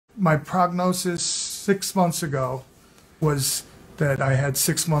my prognosis 6 months ago was that I had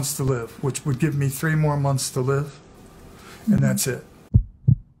 6 months to live, which would give me 3 more months to live, and that's it.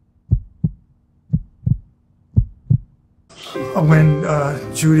 When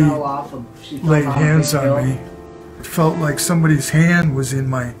Judy laid hands on me, it felt like somebody's hand was in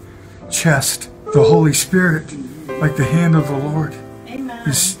my chest. The Holy Spirit, like the hand of the Lord,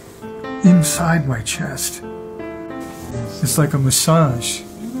 is inside my chest. It's like a massage,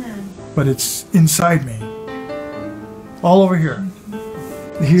 but it's inside me. All over here.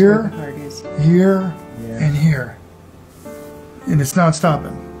 Here, here, and here. And it's not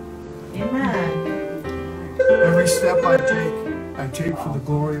stopping. Every step I take for the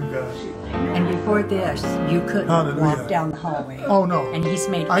glory of God. And before this, you couldn't walk down the hallway. Oh no! And he's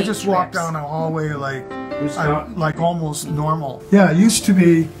made 8 I just trips. walked down a hallway like almost normal. Yeah, it used to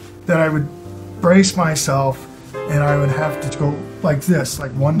be that I would brace myself and I would have to go like this,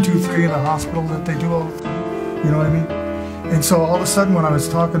 like 1, 2, 3 in the hospital that they do all the time. You know what I mean? And so all of a sudden, when I was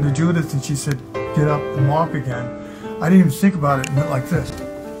talking to Judith and she said, "Get up and walk again," I didn't even think about it and went like this.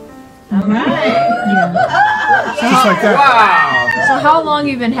 All right. Just like that. Wow. So how long have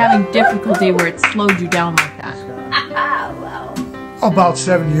you been having difficulty where it slowed you down like that? About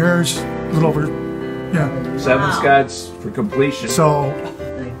 7 years, a little over, yeah. 7 scots for completion. So,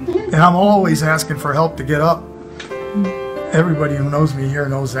 and I'm always asking for help to get up. Everybody who knows me here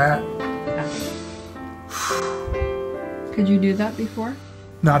knows that. Could you do that before?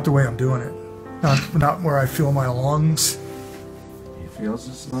 Not the way I'm doing it. Not where I feel my lungs. He feels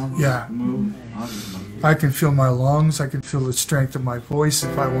his lungs Yeah. move. I can feel my lungs. I can feel the strength of my voice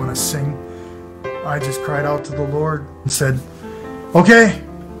if I want to sing. I just cried out to the Lord and said, "Okay,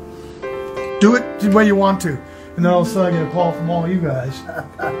 do it the way you want to." And then all of a sudden I get a call from all you guys.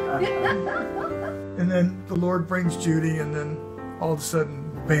 And then the Lord brings Judy, and then all of a sudden,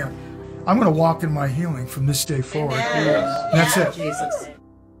 bam. I'm going to walk in my healing from this day forward. That's it. Jesus.